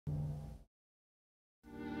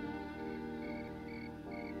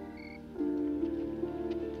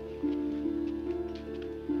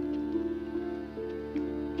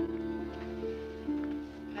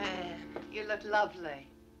look lovely.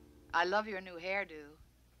 I love your new hairdo.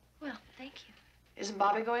 Well, thank you. Isn't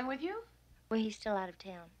Bobby going with you? Well, he's still out of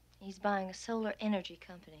town. He's buying a solar energy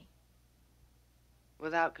company.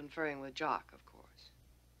 Without conferring with Jock, of course.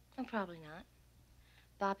 Oh, probably not.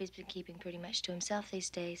 Bobby's been keeping pretty much to himself these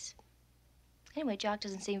days. Anyway, Jock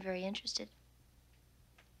doesn't seem very interested.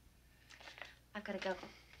 I've got to go.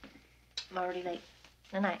 I'm already late.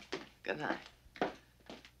 Good night. Good night.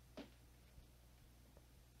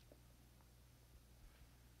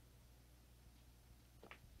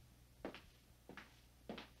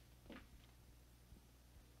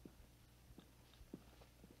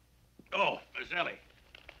 Oh, Miss Ellie.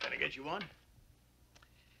 Can I get you one?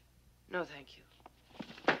 No, thank you.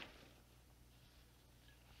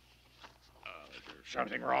 Is there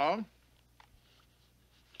something wrong?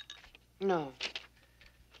 No.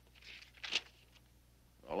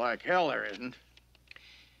 Well, like hell there isn't.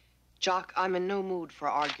 Jock, I'm in no mood for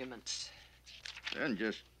arguments. Then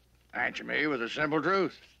just answer me with the simple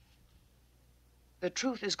truth. The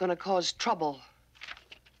truth is going to cause trouble.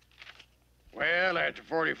 Well, after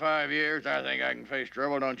 45 years, I think I can face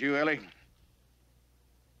trouble, don't you, Ellie?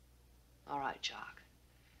 All right, Jock.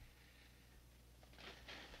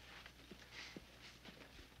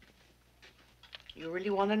 You really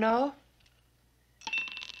want to know?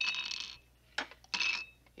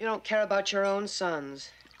 You don't care about your own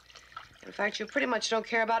sons. In fact, you pretty much don't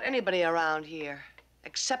care about anybody around here,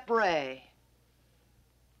 except Ray.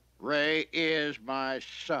 Ray is my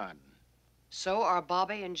son. So are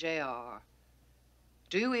Bobby and JR.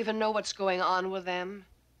 Do you even know what's going on with them?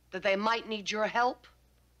 That they might need your help?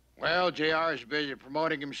 Well, JR is busy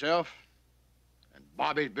promoting himself, and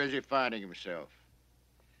Bobby's busy finding himself.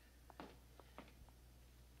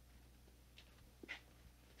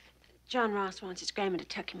 John Ross wants his grandma to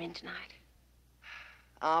tuck him in tonight.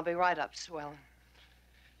 I'll be right up, Swell.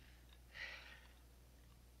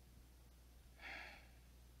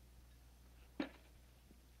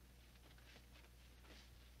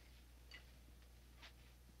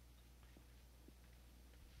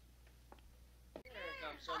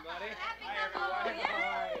 Somebody. Hi, everyone.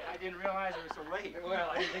 Hi. I didn't realize it was so late.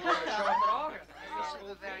 Well, I didn't think you were going to show up at all. I wish you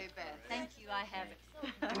the very best. Thank you, I have it.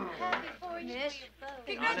 Happy for you. Yes.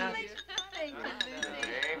 Congratulations. Thank you, Lucy.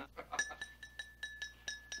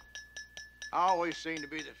 I always seem to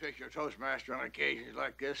be the official toastmaster on occasions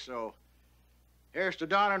like this, so here's to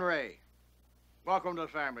Donna and Ray. Welcome to the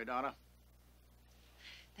family, Donna.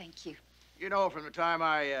 Thank you. You know, from the time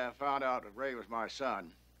I found out that Ray was my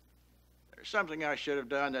son, there's something I should have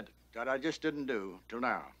done that I just didn't do till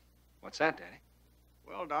now. What's that, Daddy?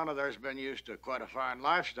 Well, Donna, there's been used to quite a fine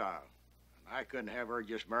lifestyle. And I couldn't have her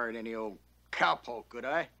just married any old cowpoke, could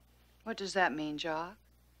I? What does that mean, Jock?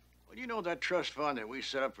 Well, you know that trust fund that we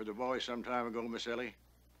set up for the boys some time ago, Miss Ellie?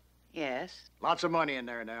 Yes. Lots of money in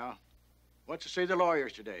there now. What's to see the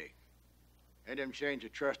lawyers today? Had them change the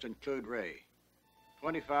trust to include Ray.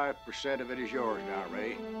 25% of it is yours now,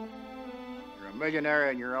 Ray. You're a millionaire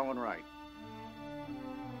in your own right.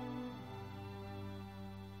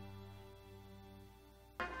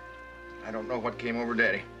 I don't know what came over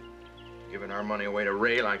Daddy, giving our money away to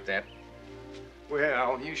Ray like that.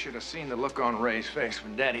 Well, you should have seen the look on Ray's face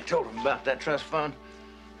when Daddy told him about that trust fund.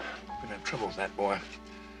 We're gonna have trouble with that boy.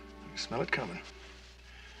 I can smell it coming.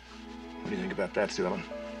 What do you think about that, Sue Ellen?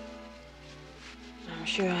 I'm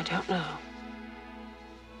sure I don't know.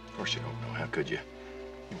 Of course you don't know. How could you?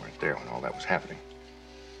 You weren't there when all that was happening.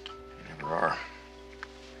 You never are.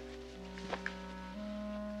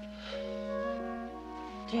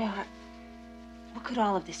 JR, what could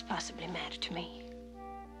all of this possibly matter to me?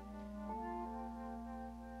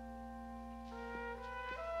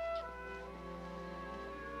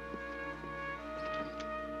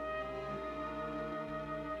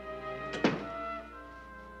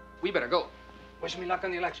 We better go. Wish me luck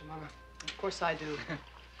on the election, Mama. Of course I do.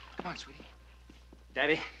 Come on, sweetie.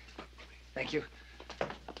 Daddy, thank you.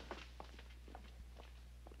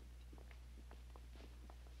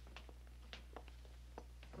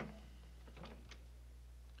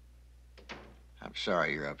 I'm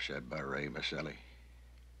sorry you're upset by Ray, Miss Ellie.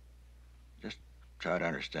 Just try to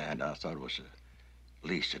understand. I thought it was the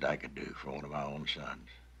least that I could do for one of my own sons.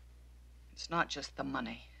 It's not just the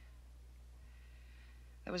money.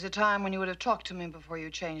 There was a time when you would have talked to me before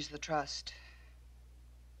you changed the trust.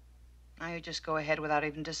 Now you just go ahead without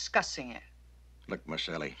even discussing it. Look, Miss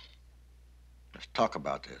Ellie, let's talk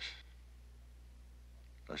about this.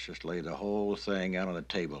 Let's just lay the whole thing out on the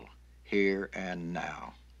table, here and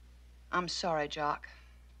now. I'm sorry, Jock.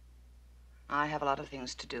 I have a lot of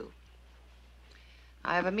things to do.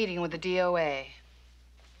 I have a meeting with the DOA.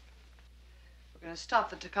 We're going to stop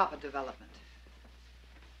the Tacapa development.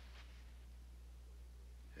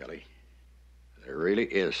 Ellie, there really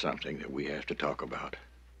is something that we have to talk about.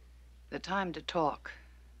 The time to talk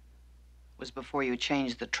was before you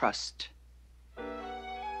changed the trust.